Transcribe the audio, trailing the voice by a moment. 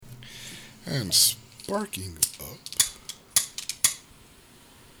And sparking up,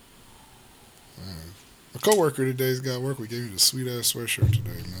 man. My coworker today's got work. We gave me the sweet ass sweatshirt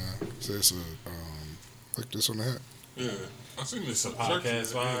today, man. Says like this on the hat. Yeah, I seen this It's a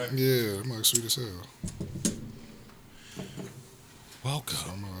podcast vibe. Yeah, I'm like sweet as hell. Welcome So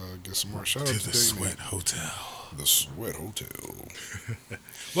I'm gonna get some more shout to outs the today. Sweat Hotel. The Sweat Hotel.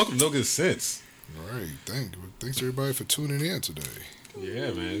 Welcome to No Good Sense. All right, thanks everybody for tuning in today.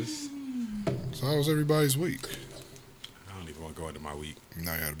 Yeah, man. So how was everybody's week? I don't even want to go into my week.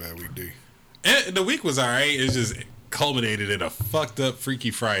 Now you had a bad week, D. And the week was alright. It just culminated in a fucked up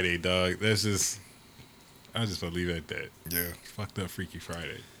Freaky Friday, dog. That's just. I just want to leave it at that. Yeah. Fucked up Freaky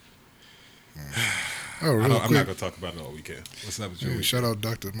Friday. Oh, real quick. I'm not gonna talk about it all weekend. What's up with you? Yeah, shout out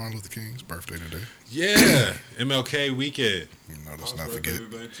Dr. Martin Luther King's birthday today. Yeah, MLK weekend. Let's not forget.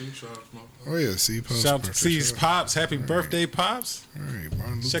 Today too. Shout out to my Oh yeah, C Pops. Shout out to C's Pops. Happy birthday, Pops. All right,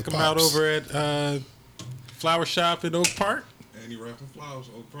 Martin Luther Check them Pops. out over at Flower Shop in Oak Park. Andy Rapping Flowers,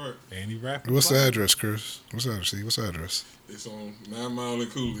 Oak Park. Andy Rap. What's the address, Chris? What's the address? C? What's the address? It's on 9 Mile and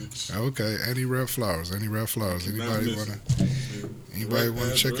Coolidge. Okay, Annie Rap Flowers. Annie Rap Flowers. Anybody Right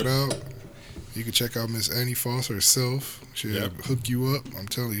wanna check it out? You can check out Miss Annie Foss herself. She'll hook you up. I'm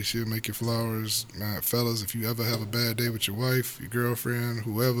telling you, she'll make your flowers. Man, fellas, if you ever have a bad day with your wife, your girlfriend,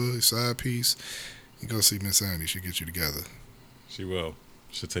 whoever, your side piece, you go see Miss Annie. She'll get you together. She will.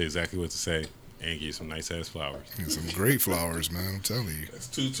 She'll tell you exactly what to say and give you some nice ass flowers. And some great flowers, man. I'm telling you. That's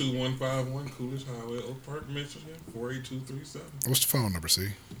 22151 Coolidge Highway, Oak Park, Michigan, 48237. What's the phone number, C?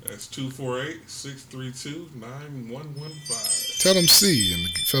 That's 248-632-9115. Tell them C and the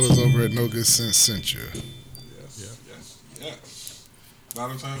fellas over at No Good Sense sent you. Yes.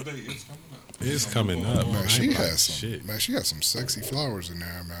 Valentine's Day is coming up. It's coming up, Man, I she ain't has like some. shit. Man, she has some sexy flowers in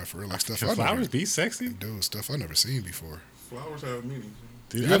there, man. For real, like stuff Can I flowers never, be sexy? dude, stuff I never seen before. Flowers have meaning.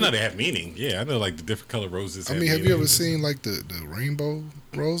 Dude, I know they have meaning. Yeah, I know like the different color roses. I mean, have you ever seen like the rainbow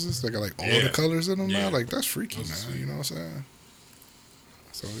roses? They got like all the colors in them now. Like that's freaky, Those are man. sweet. You know what I'm saying?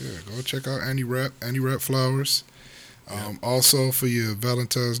 So yeah, go check out Annie Rap Flowers. Also for your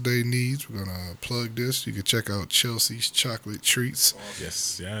Valentine's Day needs, we're gonna plug this. You can check out Chelsea's Chocolate Treats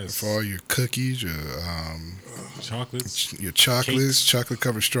Yes. for all your cookies, your Chocolates. chocolates, chocolate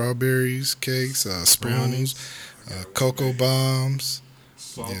covered strawberries, cakes, spoons, cocoa bombs.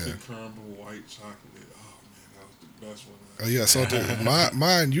 Salted caramel white chocolate. Oh man, that was the best one. Oh yeah, salted.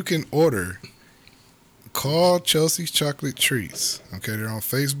 Mine you can order. Call Chelsea's Chocolate Treats. Okay, they're on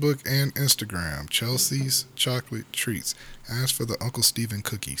Facebook and Instagram. Chelsea's Chocolate Treats. Ask for the Uncle Stephen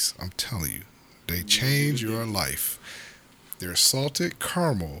cookies. I'm telling you, they change your life. They're salted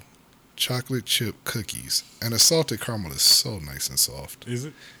caramel chocolate chip cookies, and the salted caramel is so nice and soft. Is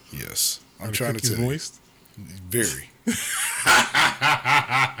it? Yes, Are I'm the trying to cookies tell you. moist? Very.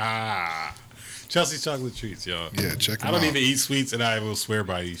 Chelsea's chocolate treats, y'all. Yeah, check them I don't out. even eat sweets, and I will swear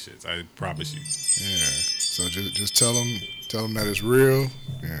by these shits. I promise you. Yeah. So just tell them that it's real.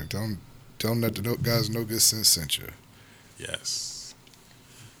 Yeah. Tell them that the guys No Good Sense sent you. Yes.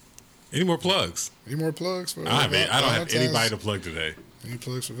 Any more plugs? Any more plugs for? I don't have Valentine's? anybody to plug today. Any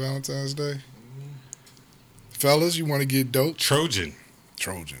plugs for Valentine's Day? Fellas, you want to get dope? Trojan.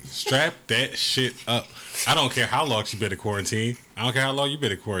 Strap that shit up. I don't care how long you been in quarantine. I don't care how long you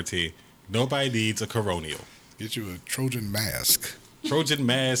been in quarantine. Nobody needs a coronial. Get you a Trojan mask. Trojan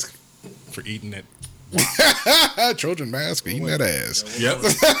mask for eating that. Trojan mask for eating that ass. Yep.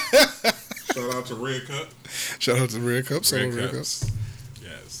 Shout out to Red Cup. Shout out to Red Cup. Red Red Cups.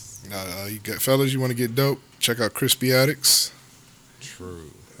 Yes. You got fellas, you want to get dope? Check out Crispy Addicts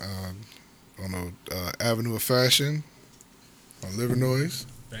True. on the Avenue of Fashion on Livernois.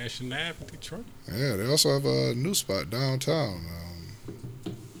 Fashion Ave, Detroit. Yeah, they also have a new spot downtown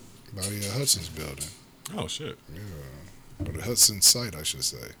by the Hudson's building. Oh shit. Yeah, or the Hudson site, I should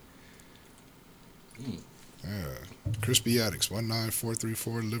say. Yeah, Crispy Addicts,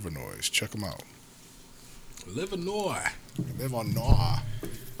 19434 Livernois. Check them out. Livernois. Livernois.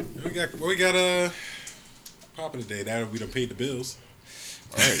 What we got popping today. Now that we done paid the bills.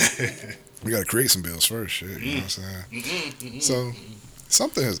 All right. We got to create some bills first, shit. You know what I'm saying? So,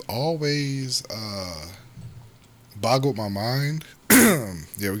 something has always boggled my mind.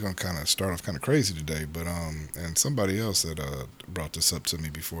 Yeah, we're going to kind of start off kind of crazy today, but, and somebody else that brought this up to me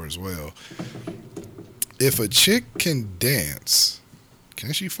before as well. If a chick can dance,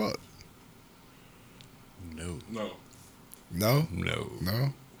 can she fuck? No. No. No? No.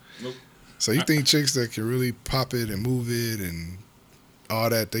 No? Nope. So you think chicks that can really pop it and move it and all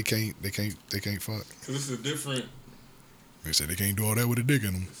that, they can't fuck? Cause it's a different. They say they can't do all that with a dick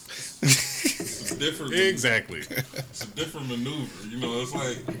in them. It's a different. Exactly. It's a different maneuver. You know, it's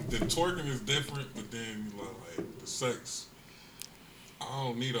like the twerking is different, but then you know, like the sex. I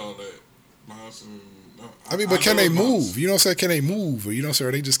don't need all that nonsense. I mean, but can they move? You know what I'm saying? Can they move? Or you know what I'm saying?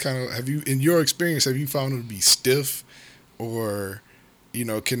 Are they just kind of, have you, in your experience, have you found them to be stiff? Or, you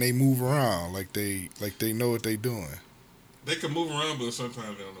know, can they move around like they know what they're doing? They can move around, but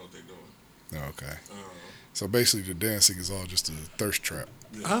sometimes they don't know what they're doing. Oh, okay. So basically the dancing is all just a thirst trap.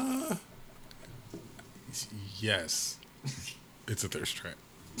 Yeah. Yes. It's a thirst trap.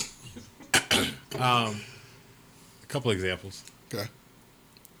 A couple examples. Okay.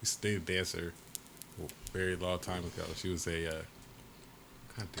 We stayed a dancer a very long time ago. She was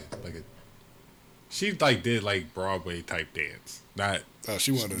she like did like Broadway type dance.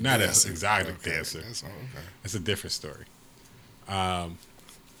 She wanted to not an dance. exotic dancer. That's okay. It's a different story. I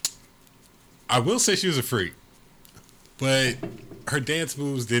will say she was a freak, but her dance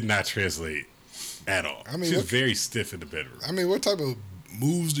moves did not translate at all. I mean, she was very stiff in the bedroom. I mean, what type of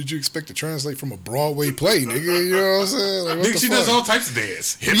moves did you expect to translate from a Broadway play, nigga? You know what I'm saying? Like, Nigga, she does all types of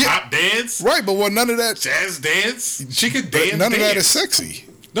dance. Hip hop dance. Right, but none of that. Jazz dance. She could dance. None of that is sexy.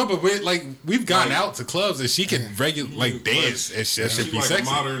 No, but we've gone out to clubs and she can dance and shit. Should be like sexy.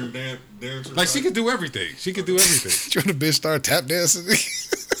 A modern dancer. Like she could do everything. She could do everything. You want the bitch start tap dancing?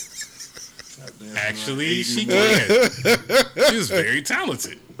 Actually, she can. She was very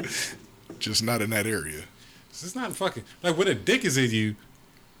talented. Just not in that area. It's not fucking like when a dick is in you.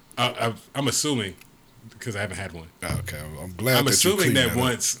 I'm assuming because I haven't had one. Okay, I'm glad. I'm assuming that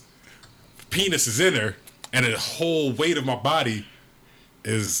once penis is in her and the whole weight of my body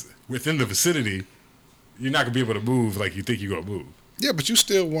is within the vicinity, you're not gonna be able to move like you think you're gonna move. Yeah, but you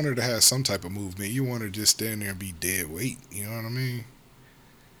still want her to have some type of movement. You want her to just stand there and be dead weight. You know what I mean?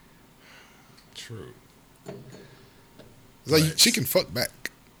 True. Like she can fuck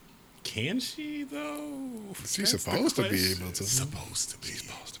back. Can she though? She's supposed to be able to. Supposed to be.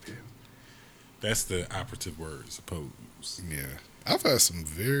 That's the operative word. Suppose. Yeah, I've had some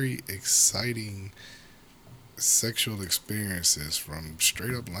very exciting sexual experiences from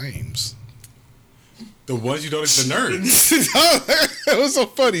straight up lames. The ones you don't expect, the nerds. That was so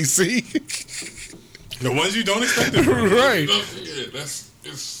funny. See, the ones you don't expect, right? Yeah,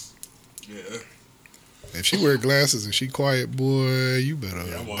 yeah. If she wear glasses and she quiet, boy, you better.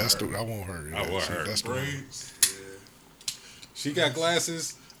 Yeah, I want her. I want her. That's braids. Yeah. She got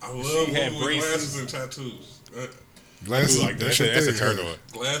glasses. I love women with glasses and tattoos. Glasses like that. That's a turn on.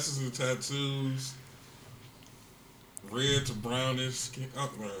 Glasses and tattoos. Red to brownish skin. I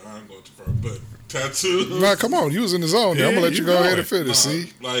ain't going too far, but tattoos. Nah, come on. You was in the zone. Yeah, I'm going to let you go ahead and finish,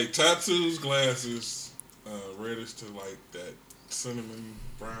 see? Like tattoos, glasses, reddish to like that cinnamon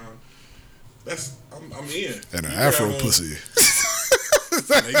brown. I'm in. And an afro pussy. You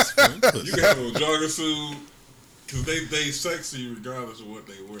can have a jogging suit. Because they sexy regardless of what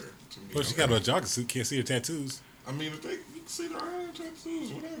they wear. To me. But she got a jogging suit. Can't see her tattoos. I mean, if you can see their eyes,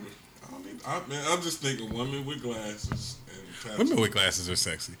 tattoos, whatever. I just think of women with glasses and tattoos. Women with glasses are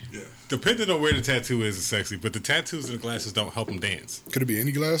sexy. Yeah. Depending on where the tattoo is sexy, but the tattoos and the glasses don't help them dance. Could it be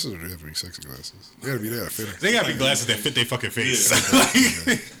any glasses or do they have to be sexy glasses? They gotta be there to fit them. They gotta be glasses that fit their fucking face.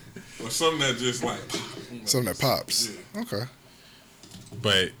 Yeah. Or something that just like something that pops. Yeah. Okay.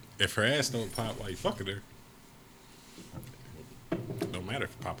 But if her ass don't pop while you fucking her, it don't matter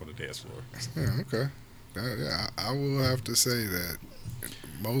if you pop on the dance floor. Yeah, okay. I will have to say that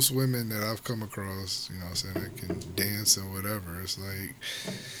most women that I've come across, you know what I'm saying, that can dance and whatever, it's like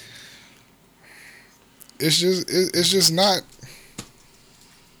it's just not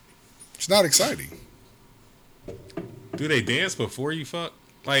exciting. Do they dance before you fuck?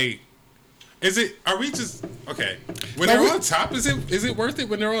 Like, are we just okay? When they're on top, is it worth it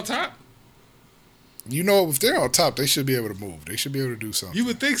when they're on top? You know, if they're on top, they should be able to move. They should be able to do something. You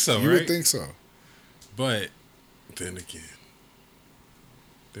would think so, right? You would think so. But then again,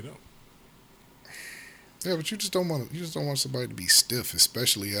 they don't. Yeah, but you just don't want somebody to be stiff,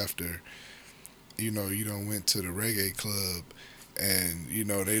 especially after, you know, you done went to the reggae club and, you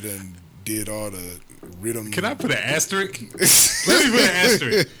know, they done did all the rhythm. Can I put an asterisk? Let me put an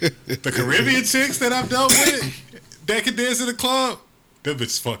asterisk. The Caribbean chicks that I've dealt with that can dance in the club, them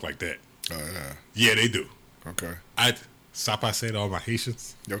bitches fuck like that. Oh, yeah. Yeah, they do. Okay. I say to all my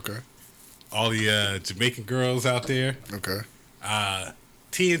Haitians. Okay. All the Jamaican girls out there. Okay.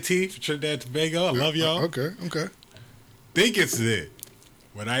 TNT for Trinidad and Tobago. I love y'all. Okay. They get to it.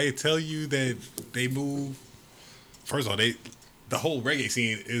 When I tell you that they move, first of all, the whole reggae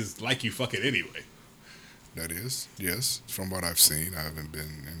scene is like you fucking anyway. That is, yes. From what I've seen, I haven't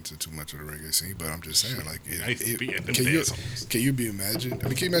been into too much of the reggae scene, but I'm just saying, like, can you be imagine? I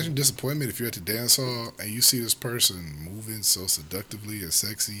mean, can you imagine disappointment if you're at the dance hall and you see this person moving so seductively and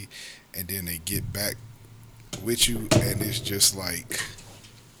sexy, and then they get back with you and it's just like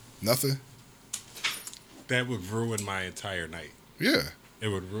nothing? That would ruin my entire night. Yeah, it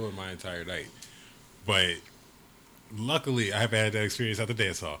would ruin my entire night. But luckily, I've had that experience at the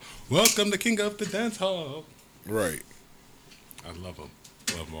dance hall. Welcome to King of the Dance Hall. Right. I love them.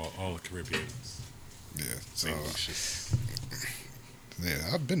 Love them all the Caribbeans. Yeah. St. Lucia.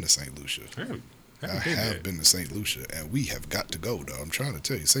 Yeah, I've been to St. Lucia. I have been to St. Lucia, and we have got to go, though. I'm trying to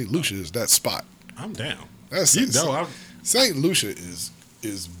tell you, St. Lucia is that spot. I'm down. St. Lucia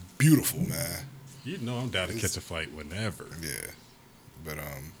is beautiful, man. You know I'm down to catch a flight whenever. Yeah.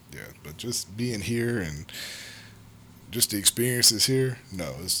 But just being here and just the experiences here,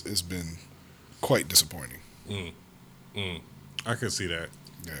 no, it's been quite disappointing. I can see that.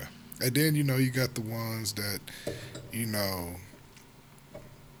 Yeah. And then, you got the ones that,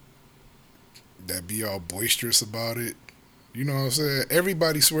 that be all boisterous about it. You know what I'm saying?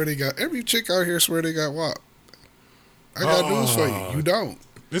 Every chick out here swear they got WAP. I got news for you. You don't.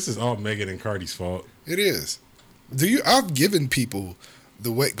 This is all Megan and Cardi's fault. It is. I've given people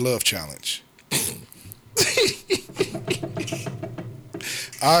the wet glove challenge.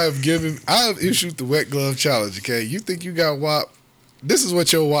 I have issued the wet glove challenge. Okay, you think you got WAP? This is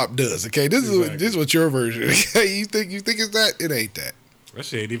what your WAP does. Okay, this is what your version. Okay, you think it's that? It ain't that. That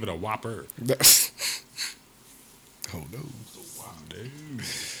shit ain't even a whopper. Oh no.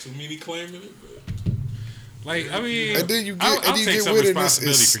 Too many claiming it, but like, I mean, and then I'll take some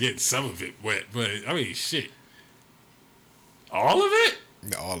responsibility for getting some of it wet, but I mean, shit, all of it.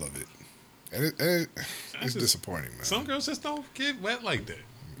 Yeah, all of it, and it's disappointing, man. Some girls just don't get wet like that.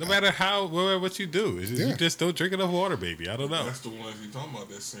 No matter what you do, you just don't drink enough water, baby. I don't know. That's the ones you talking about.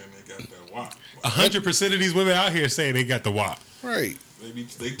 That's saying they got that WAP. 100% of these women out here saying they got the WAP. Right.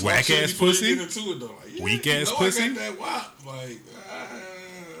 They whack ass pussy. Get into it, though. Like, weak ass pussy. I got that WAP. Like,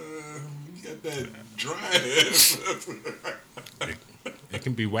 you got that dry ass. It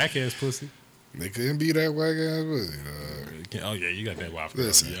can be whack ass pussy. They couldn't be that whack ass pussy. Oh yeah, you got that WAP.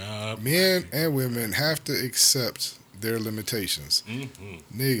 Listen, men and women have to accept their limitations.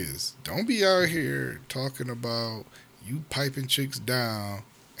 Mm-hmm. Niggas, don't be out here talking about you piping chicks down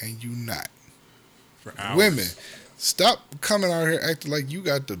and you not. For hours. Women, stop coming out here acting like you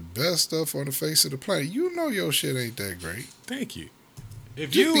got the best stuff on the face of the planet. You know your shit ain't that great. Thank you.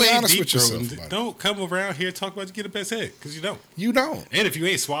 If Just you be ain't honest deep with yourself, don't come around here and talk about you get the best head, because you don't. You don't. And if you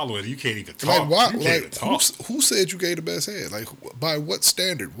ain't swallowing, you can't even talk. Like why? You can't even talk. Who said you gave the best head? Like by what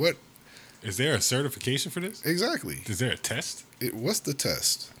standard? What? Is there a certification for this? Exactly. Is there a test? What's the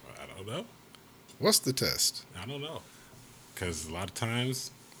test? I don't know. What's the test? I don't know. Because a lot of times,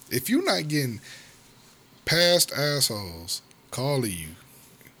 if you're not getting past assholes calling you,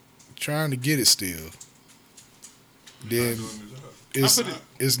 trying to get it still, then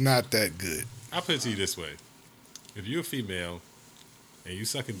it's not that good. I'll put it to you this way. If you're a female and you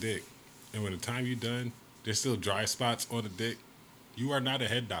sucking dick, and when the time you're done, there's still dry spots on the dick, you are not a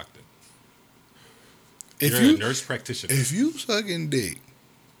head doctor. You're a nurse practitioner. If you sucking dick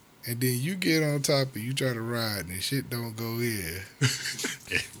and then you get on top and you try to ride and shit don't go in,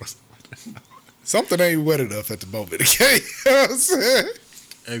 something ain't wet enough at the moment, okay? You know what I'm saying?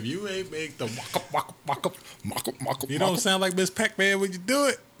 If you ain't make the mock up, you don't sound like Miss Pac-Man when you do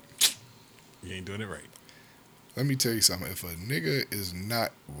it, you ain't doing it right. Let me tell you something. If a nigga is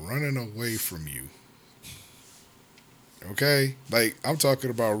not running away from you, okay? Like, I'm talking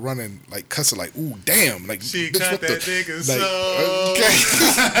about running, like, cussing, like, ooh, damn. Like, she got that nigga like, so.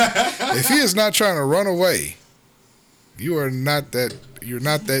 Okay. If he is not trying to run away, you're not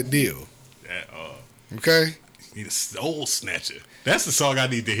that deal. Okay? You need a soul snatcher. That's the song I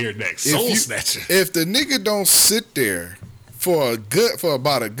need to hear next. Soul snatcher. If the nigga don't sit there for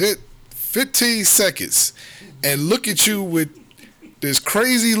about a good 15 seconds and look at you with this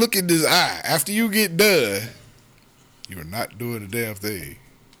crazy look in his eye after you get done, you're not doing the damn thing.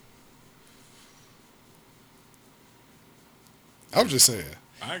 I'm just saying.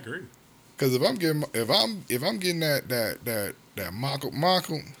 I agree. Because if I'm getting that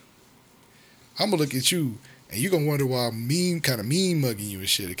mockle, I'm gonna look at you and you're gonna wonder why I'm mean mugging you and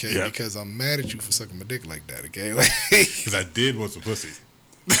shit, okay? Yep. Because I'm mad at you for sucking my dick like that, okay? Because I did want some pussy.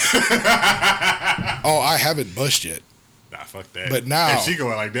 Oh, I haven't bust yet. Nah, fuck that. But now, if she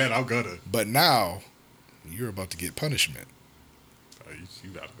going like that, I'm gonna. But now, you're about to get punishment. Oh,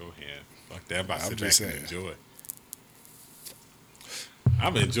 you about to go ahead. Fuck that. I'm about to sit back and enjoy.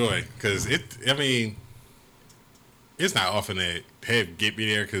 I'm enjoying because it's not often that head get me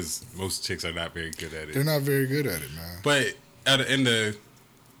there because most chicks are not very good at it. They're not very good at it, man. But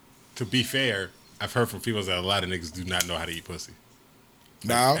to be fair, I've heard from females that a lot of niggas do not know how to eat pussy.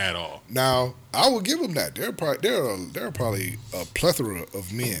 Now, at all. Now, I will give them that. There are probably a plethora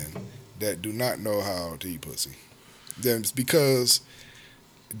of men that do not know how to eat pussy. Then it's because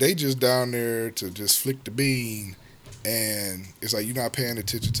they just down there to just flick the bean, and it's like you're not paying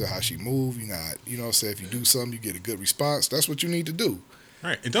attention to how she move. You're not, you know what I'm saying? If you do something, you get a good response. That's what you need to do.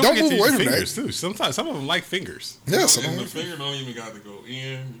 Right, and don't move away from fingers too. Sometimes some of them like fingers. Yeah, and the finger don't even got to go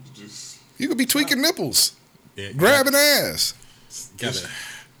in. You could be tweaking nipples, grabbing ass. Gotta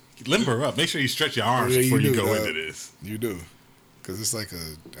limber up. Make sure you stretch your arms before you go into this. You do. Because it's like I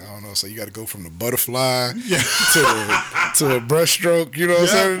don't know, so you got to go from the butterfly to a brushstroke, you know what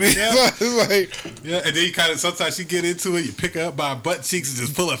I'm saying? Yeah. It's like, and then you kind of, sometimes you get into it, you pick her up by her butt cheeks and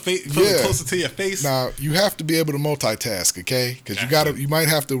just pull it closer to your face. Now, you have to be able to multitask, okay? Because you might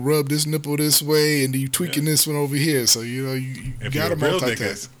have to rub this nipple this way and then you tweaking this one over here. So, you know, you got to multitask.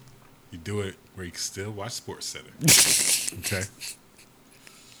 Nigga, you do it where you can still watch Sports Center. Okay?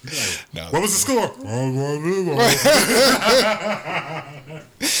 What was the score?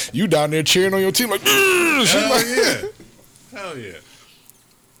 You down there cheering on your team like, Hell yeah.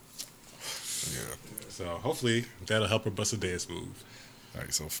 So hopefully that'll help her bust a dance move. All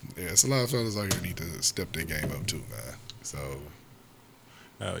right, so it's a lot of fellas out here need to step their game up too, man. So,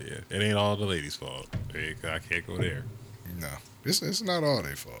 hell yeah, it ain't all the ladies' fault. I can't go there. No, it's not all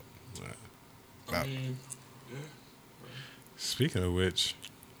their fault. I mean, yeah. Speaking of which.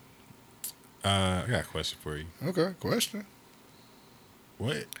 I got a question for you. Okay, question.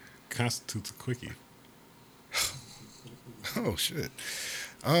 What constitutes a quickie? Oh shit.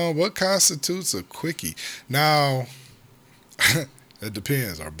 What constitutes a quickie? Now, it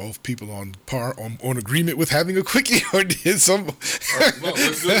depends. Are both people on agreement with having a quickie, or did some? Well,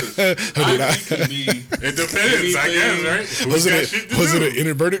 let's do this. It depends, I guess, right? Was it an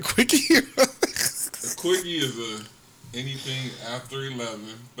inadvertent quickie? A quickie is anything after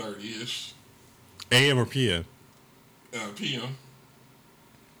 11:30ish. AM or PM? PM.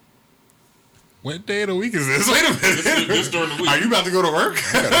 What day of the week is this? Wait a minute. This during the week. Are you about to go to work?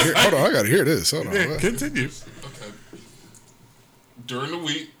 I gotta hear this. Hold on. Yeah, continue. Okay. During the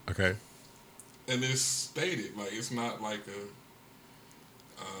week. Okay. And it's stated. Like, it's not like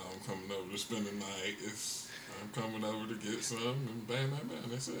I'm coming over to spend the night. It's I'm coming over to get some and bam, bam, bam.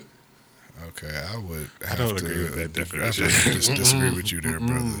 That's it. Okay, I don't agree with that definition. I just disagree with you there,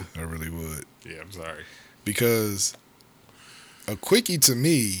 brother. I really would. Yeah, I'm sorry. Because a quickie to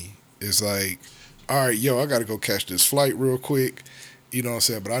me is like, all right, I got to go catch this flight real quick. You know what I'm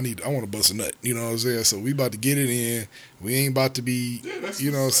saying? But I want to bust a nut. You know what I'm saying? So we about to get it in. We ain't about to be,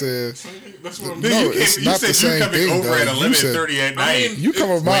 you know what I'm saying? That's what I'm saying. No, it's not the same thing. You over at 11:30 at night. You come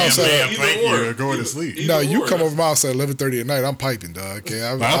over my house at going to sleep. No, you come over my house at 11:30 at night. I'm piping, dog. Okay,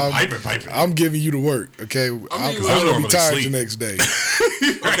 I'm piping. I'm giving you the work. Okay, I'm gonna be tired the next day.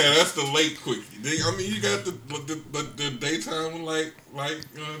 Okay, that's the late quickie. I mean, you got the daytime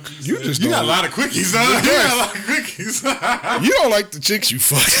you got a lot of quickies, huh? You got a lot of quickies. You don't like the chicks you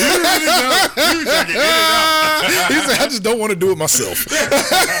fuck. You really don't. You trying to get in and out. He said, I just don't want to do it myself.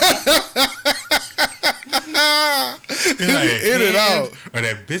 In and out. Or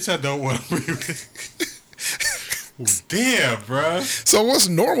that bitch I don't want to be with. Damn, bro. So what's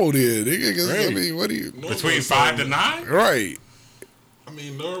normal then? I mean, what do you... Between 5 to 9? Right. I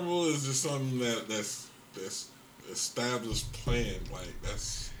mean, normal is just something that's established plan. Like,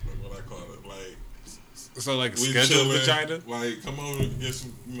 that's what I call it. Like, so like scheduled vagina? Like, come over and get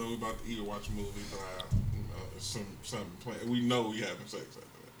some, we about to eat or watch a movie, something planned. We know we having sex after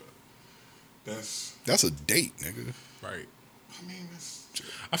that, but that's a date, nigga. Right. I mean,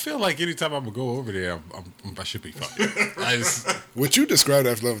 I feel like anytime I'm gonna go over there, I should be fine. What you described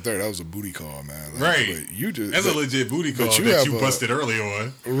after 11:30, that was a booty call, man. Like, right. That's a legit booty call that you busted early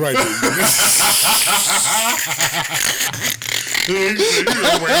on. Right. You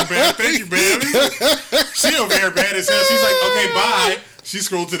know where bad. Thank you, baby. She over here bad as hell. She's like, okay, bye. She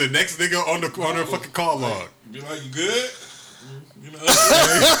scrolled to the next nigga on her fucking call log. Be like, you good? You know.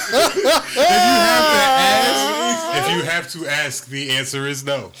 If you have to ask, the answer is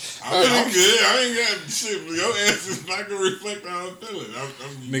no. I'm good. I ain't got shit. Your answer is not gonna reflect how I'm feeling.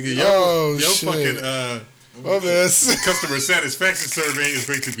 Nigga, your fucking customer satisfaction survey is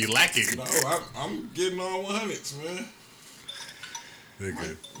going to be lacking. No, I'm getting all 100s, man.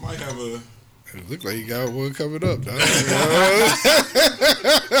 Nigga. Might have a. It look like you got one coming up, dog.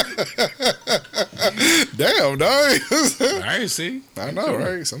 Damn, dog. All right, see. I know,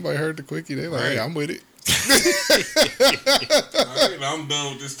 right? Somebody heard the quickie. They like, hey, I'm with it. Alright, I'm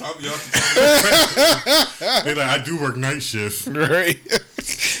done with this topic. Y'all can They like, I do work night shift. Right.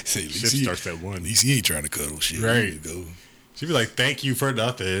 Say, shift starts at 1. At least he ain't trying to cuddle shit. Right. Go. She'd be like, thank you for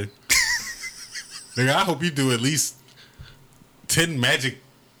nothing. Nigga, I hope you do at least 10 magic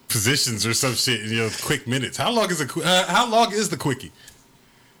positions or some shit in your quick minutes. How long is the quickie?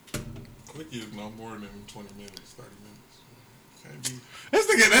 Quickie is no more than 20 minutes, 30 minutes. Can't be.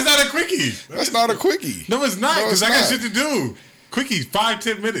 That's not a quickie. That's not a quickie. No, it's not, because I got not. shit to do. Quickie,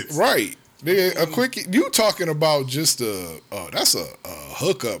 5-10 minutes. Right. A quickie. You talking about just that's a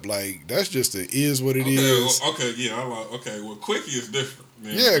hookup. Like, that's just is what it is. Well, okay, yeah, well, quickie is different.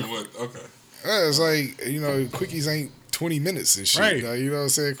 Okay. It's like, quickies ain't 20 minutes and shit. Right. Like, you know what I'm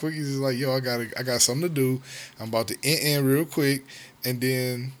saying? Quickies is like, yo, I got something to do. I'm about to end real quick, and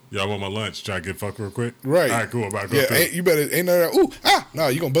then. Y'all want my lunch? Try to get fucked real quick? Right. All right, cool. I'm about to go through. You better, ain't no, no,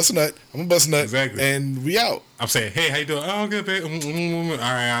 you gonna bust a nut. I'm gonna bust a nut. Exactly. And we out. I'm saying, hey, how you doing? Oh, good, babe. All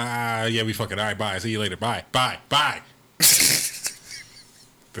right, yeah, we fucking, all right, bye. See you later. Bye.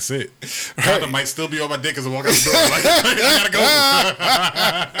 That's it. Right. I might still be on my dick as I walk out the door. Like, I gotta go.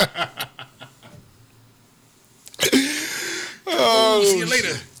 Oh, see you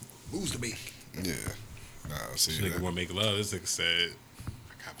later. Who's the me? Yeah. Nah, see this nigga wanna make love. This nigga said, I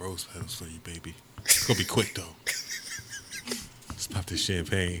got rose petals for you, baby. It's gonna be quick though. Let's pop this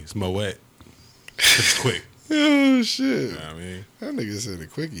champagne. It's Moet. It's quick. Oh shit. You know what I mean? That nigga said the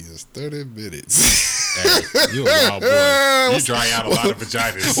quickie is 30 minutes. Hey, you a wild boy. You dry out a lot of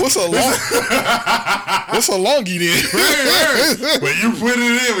vaginas. What's a longie then? Right. When you put it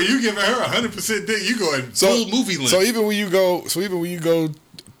in, when you giving her 100% dick, you going full movie length. So even when you go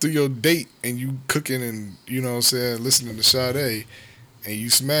through your date and you cooking and you know what I'm saying, listening to Sade and you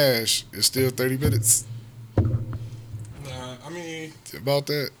smash, it's still 30 minutes. Nah, I mean it's about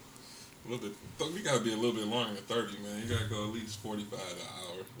that. A little bit. We gotta be a little bit longer than 30, man. You gotta go at least 45 an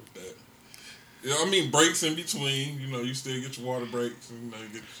hour with that. Yeah, I mean breaks in between. You still get your water breaks, and you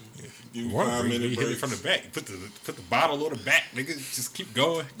give you 5 minute breaks. Hit it from the back. You put the bottle on the back, nigga. Just keep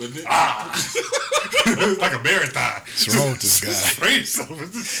going. But then, it's like a marathon. What's wrong with this guy? What's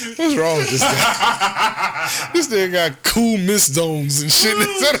wrong with this guy? This nigga got cool mist zones and shit.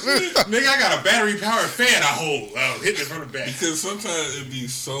 Nigga, I got a battery powered fan I hold. Hitting it from the back. Because sometimes it'd be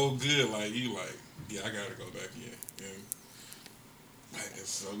so good, like you like, yeah, I gotta go back in. It's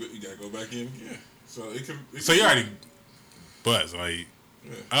so good, you gotta go back in again. So so you already buzzed, like,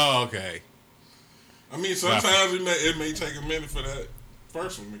 yeah. Oh, okay. I mean, sometimes it may take a minute for that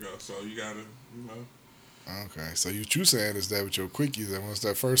first one to go. So you gotta, Okay, so what you saying is that with your quickies, that once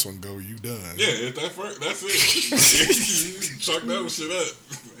that first one go, you done. Yeah, if that first, that's it. You chuck that shit up.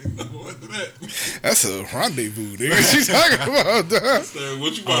 Ain't nothing after that. That's a rendezvous, nigga. What you talking about, dog?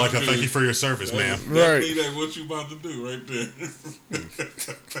 What you about to do? Thank you for your service, ma'am. Right. That's what you about to do right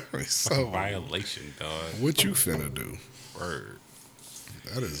there. So violation, dog. What you finna do? Word.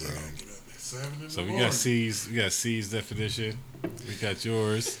 That is So we got C's definition. We got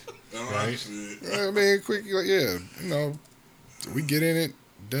yours. Right? I mean, quick, yeah. We get in it,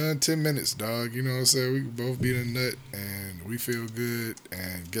 done 10 minutes, dog. You know what I'm saying? We can both beat a nut and we feel good.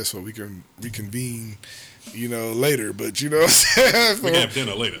 And guess what? We can reconvene, later. But you know what I'm saying? We can have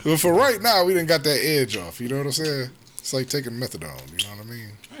dinner later. But for right now, we done got that edge off. You know what I'm saying? It's like taking methadone. You know what I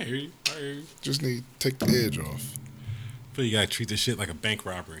mean? I hear you. Just need to take the edge off. But you gotta treat this shit like a bank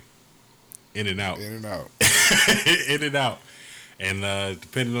robbery. In and out. In and out. In and out. And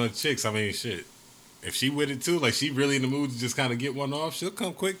depending on the chicks, I mean, shit. If she with it too, like she really in the mood to just kind of get one off, she'll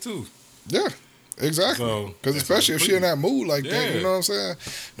come quick too. Yeah, exactly. Because especially if she in that mood like that, you know what I'm saying?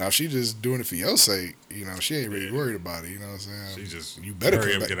 Now, if she just doing it for your sake, she ain't really worried about it. You know what I'm saying? She just you better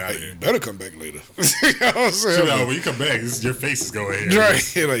come back. Get out of here. You better come back later. You know what I'm saying? When you come back, your face is going here.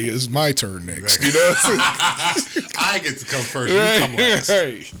 Right. Like, it's my turn next. Right. You know what I'm saying? I get to come first. Right. You come last.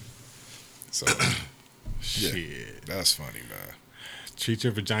 Right. So, shit. That's funny, man. Treat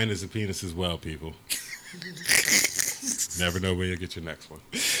your vaginas and penises well, people. Never know where you'll get your next one.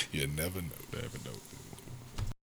 You never know. Never know.